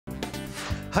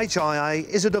HIA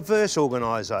is a diverse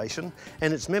organisation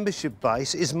and its membership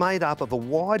base is made up of a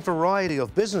wide variety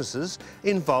of businesses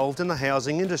involved in the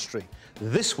housing industry.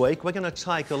 This week we're going to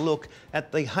take a look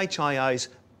at the HIA's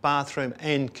bathroom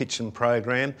and kitchen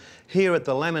program here at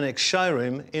the Laminex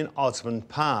showroom in Osborne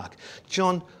Park.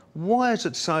 John, why is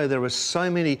it so there are so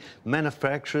many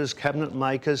manufacturers, cabinet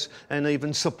makers and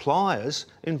even suppliers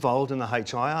involved in the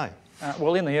HIA?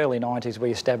 Well, in the early 90s we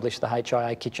established the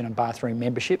HIA kitchen and bathroom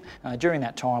membership. During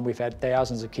that time we've had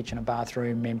thousands of kitchen and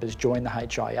bathroom members join the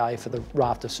HIA for the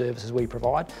raft of services we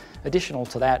provide. Additional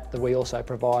to that, we also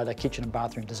provide a kitchen and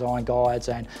bathroom design guides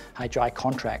and HIA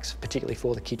contracts, particularly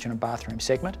for the kitchen and bathroom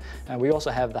segment. We also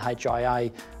have the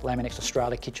HIA Laminex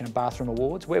Australia Kitchen and Bathroom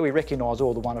Awards, where we recognise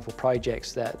all the wonderful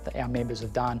projects that our members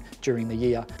have done during the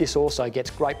year. This also gets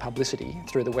great publicity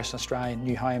through the Western Australian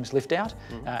New Homes Lift Out.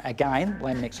 Again,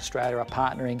 Laminex Australia are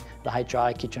partnering the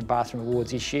HIA Kitchen and Bathroom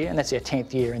Awards this year, and that's their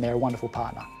 10th year and they're a wonderful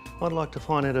partner. I'd like to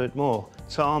find out a bit more,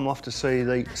 so I'm off to see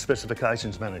the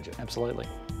specifications manager. Absolutely.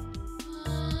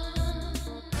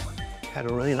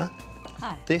 Katarina,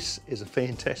 hi. This is a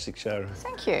fantastic showroom.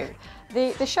 Thank you.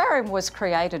 The showroom was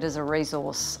created as a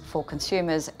resource for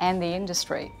consumers and the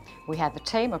industry. We have a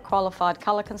team of qualified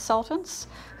colour consultants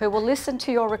who will listen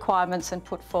to your requirements and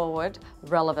put forward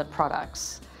relevant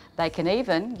products. They can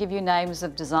even give you names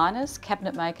of designers,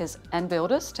 cabinet makers and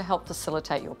builders to help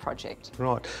facilitate your project.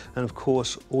 Right, and of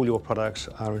course all your products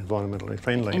are environmentally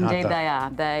friendly, aren't they? Indeed they are.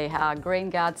 They are Green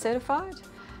Guard certified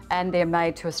and they're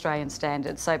made to Australian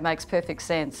standards, so it makes perfect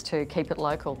sense to keep it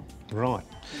local. Right.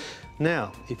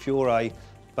 Now, if you're a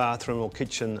bathroom or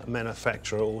kitchen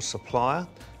manufacturer or supplier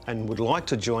and would like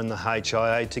to join the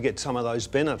HIA to get some of those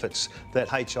benefits that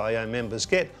HIA members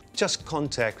get, just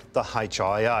contact the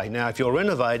HIA. Now, if you're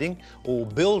renovating or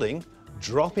building,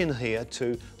 drop in here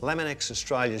to Laminex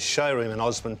Australia's showroom in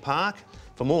Osborne Park.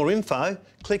 For more info,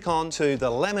 click on to the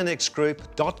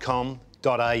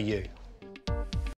laminexgroup.com.au.